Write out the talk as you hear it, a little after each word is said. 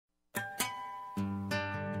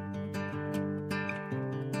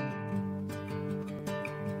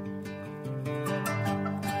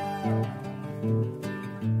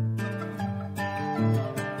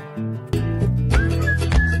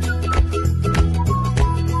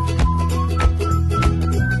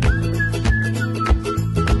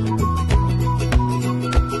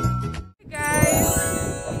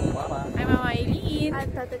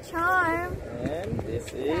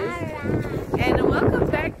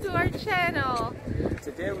channel.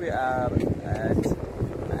 Today we are at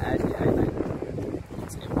Maadi Island.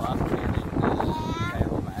 It's a park here in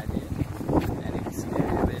Cairo, Maadi, and it's a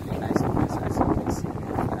really nice place as you can see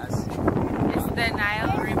behind us. It's the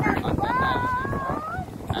Nile River. On the Nile River.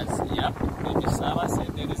 As maybe Sarah said,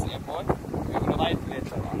 there is a boat. We will ride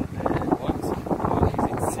later on the boat. Or is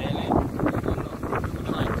it sailing? We don't know. We will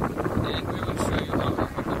ride. Then we will show you all the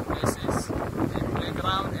other places, the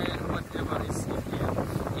playground and whatever is in here.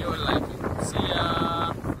 You will like it. See ya!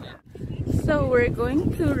 So we're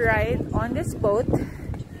going to ride on this boat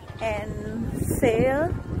and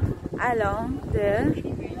sail along the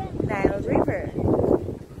Nile River.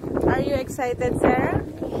 Are you excited, Sarah?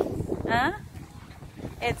 Huh?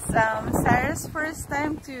 It's Sarah's first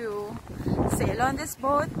time to sail on this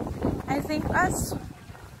boat. I think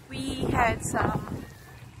we had some,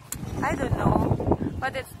 I don't know,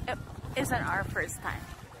 but it isn't our first time.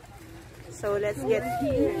 So let's get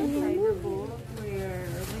here inside the boat. We're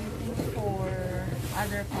waiting for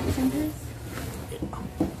other passengers.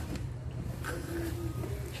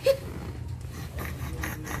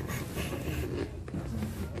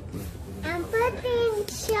 I'm putting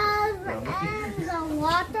shells in the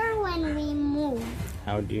water when we move.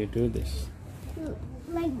 How do you do this?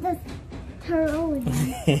 Like this, throw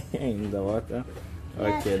it. In the water?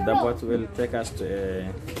 Okay, Yeah, the throw. boat will take us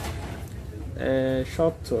to a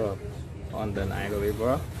short tour on the Nile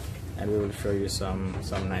River, and we will show you some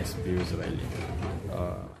nice views really.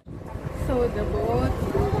 So the boat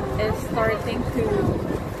is starting to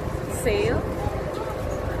sail.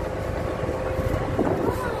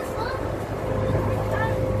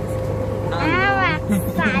 I'm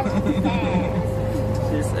excited.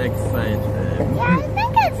 She's excited. Yeah, I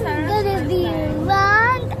think it's gonna be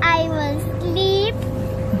long. I will sleep.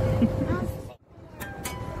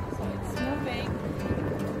 It's moving.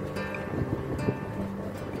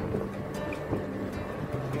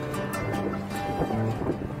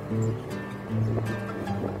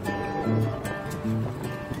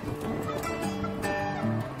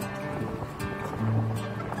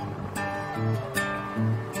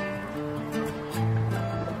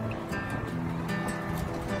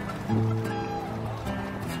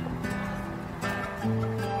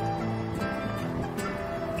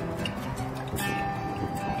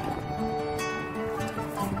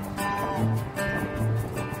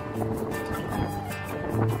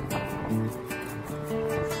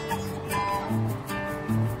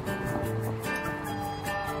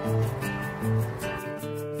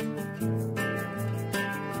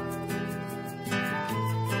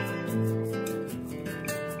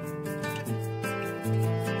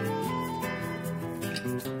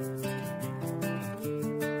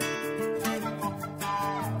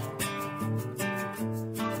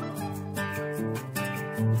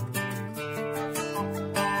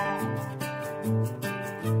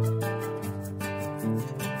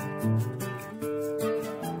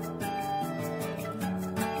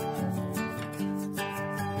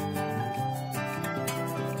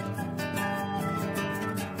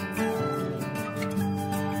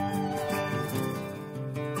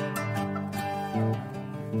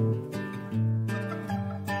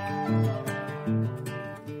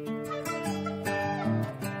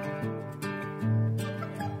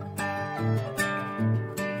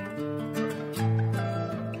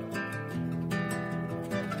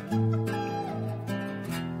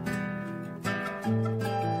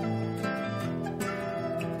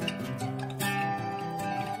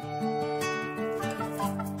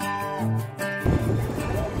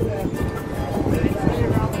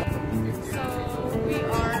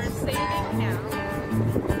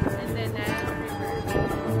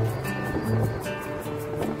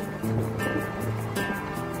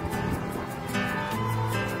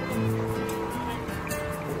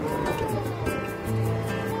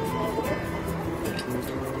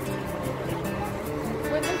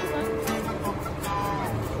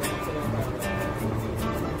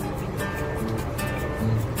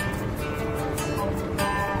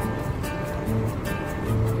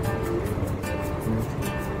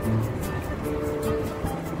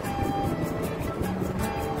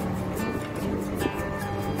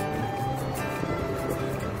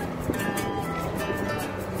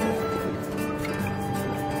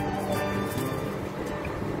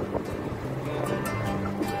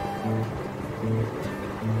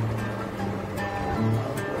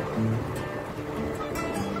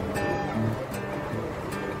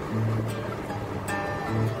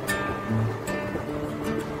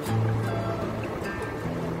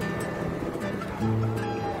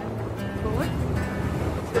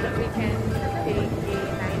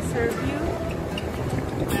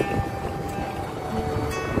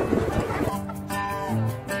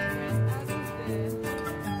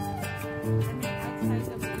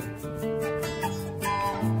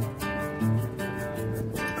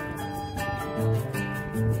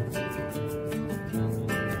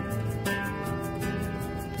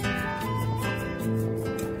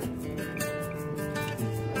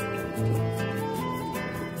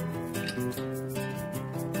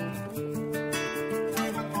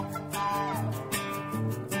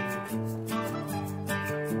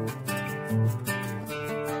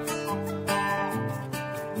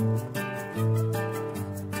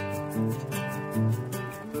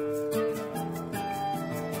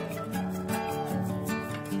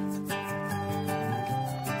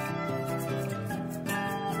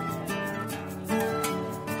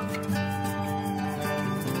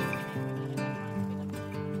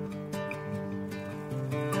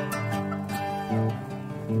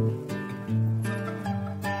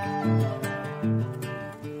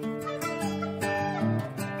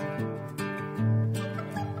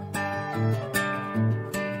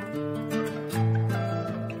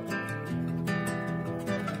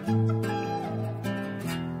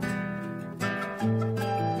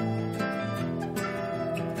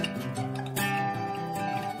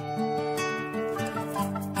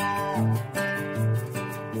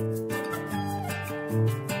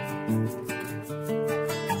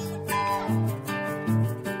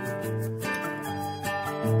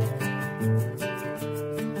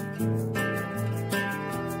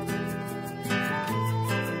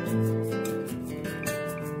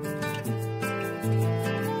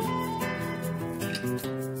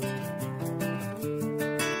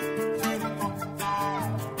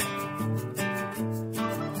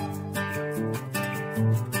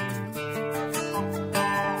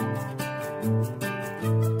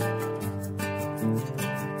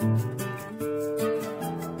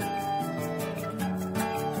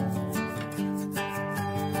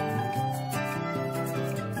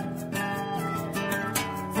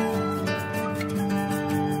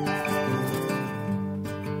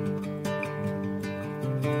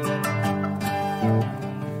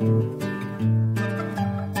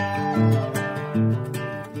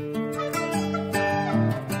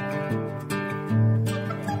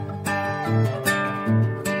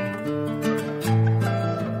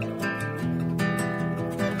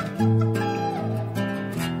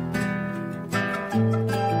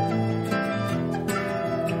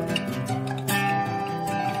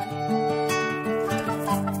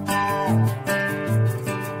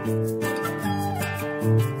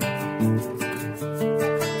 Bye.